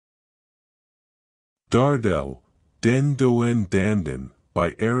Dardel, döende,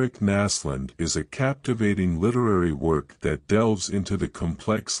 by Erik Näslund is a captivating literary work that delves into the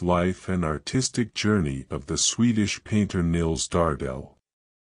complex life and artistic journey of the Swedish painter Nils Dardel.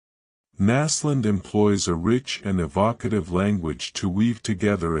 Näslund employs a rich and evocative language to weave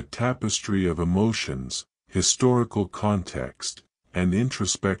together a tapestry of emotions, historical context, and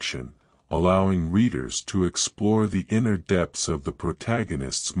introspection, allowing readers to explore the inner depths of the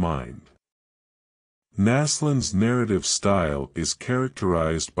protagonist's mind. Näslund's narrative style is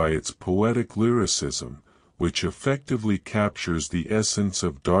characterized by its poetic lyricism, which effectively captures the essence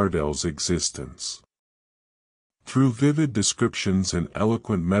of Dardel's existence. Through vivid descriptions and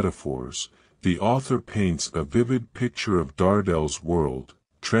eloquent metaphors, the author paints a vivid picture of Dardel's world,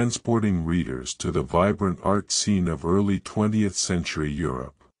 transporting readers to the vibrant art scene of early 20th century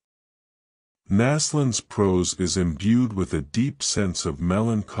Europe. Näslund's prose is imbued with a deep sense of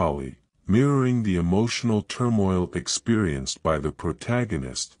melancholy, mirroring the emotional turmoil experienced by the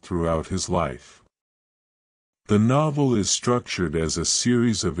protagonist throughout his life. The novel is structured as a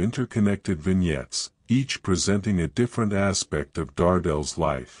series of interconnected vignettes, each presenting a different aspect of Dardel's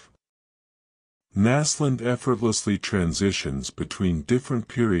life. Näslund effortlessly transitions between different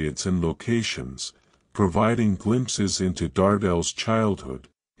periods and locations, providing glimpses into Dardel's childhood,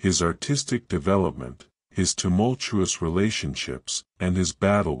 his artistic development, his tumultuous relationships, and his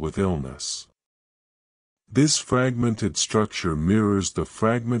battle with illness. This fragmented structure mirrors the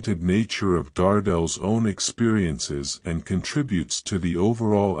fragmented nature of Dardel's own experiences and contributes to the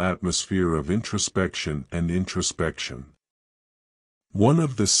overall atmosphere of introspection and introspection. One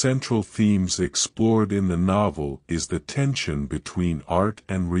of the central themes explored in the novel is the tension between art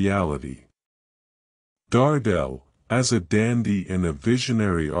and reality. Dardel, as a dandy and a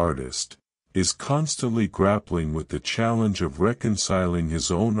visionary artist, is constantly grappling with the challenge of reconciling his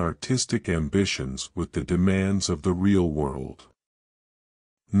own artistic ambitions with the demands of the real world.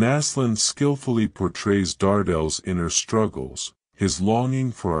 Näslund skillfully portrays Dardel's inner struggles, his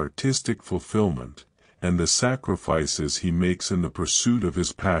longing for artistic fulfillment, and the sacrifices he makes in the pursuit of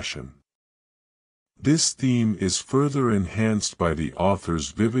his passion. This theme is further enhanced by the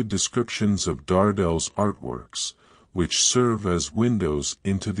author's vivid descriptions of Dardel's artworks, which serve as windows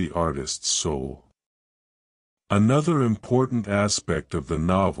into the artist's soul. Another important aspect of the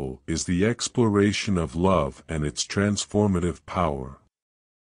novel is the exploration of love and its transformative power.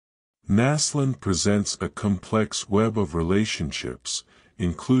 Näslund presents a complex web of relationships,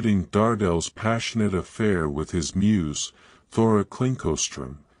 including Dardel's passionate affair with his muse, Thora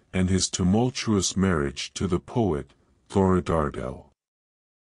Klinckowström, and his tumultuous marriage to the poet, Thora Dardel.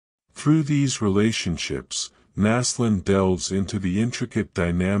 Through these relationships, Näslund delves into the intricate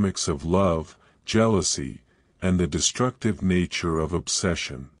dynamics of love, jealousy, and the destructive nature of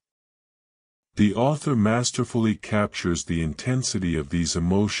obsession. The author masterfully captures the intensity of these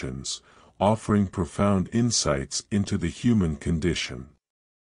emotions, offering profound insights into the human condition.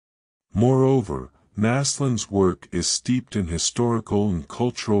 Moreover, Näslund's work is steeped in historical and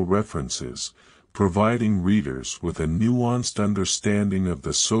cultural references, providing readers with a nuanced understanding of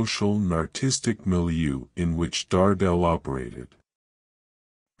the social and artistic milieu in which Dardel operated.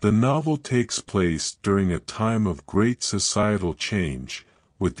 The novel takes place during a time of great societal change,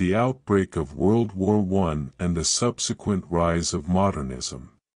 with the outbreak of World War I and the subsequent rise of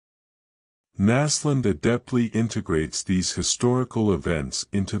modernism. Näslund adeptly integrates these historical events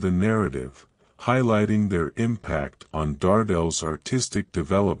into the narrative, highlighting their impact on Dardel's artistic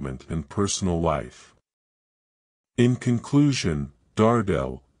development and personal life. In conclusion,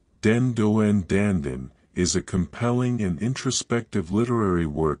 Dardel, döende, is a compelling and introspective literary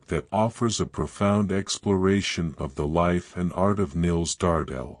work that offers a profound exploration of the life and art of Nils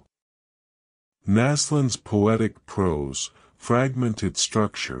Dardel. Näslund's poetic prose, fragmented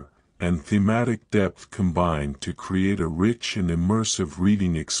structure, and thematic depth combine to create a rich and immersive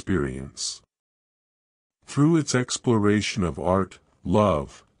reading experience. Through its exploration of art,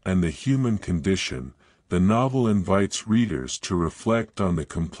 love, and the human condition, the novel invites readers to reflect on the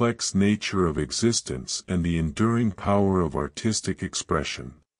complex nature of existence and the enduring power of artistic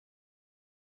expression.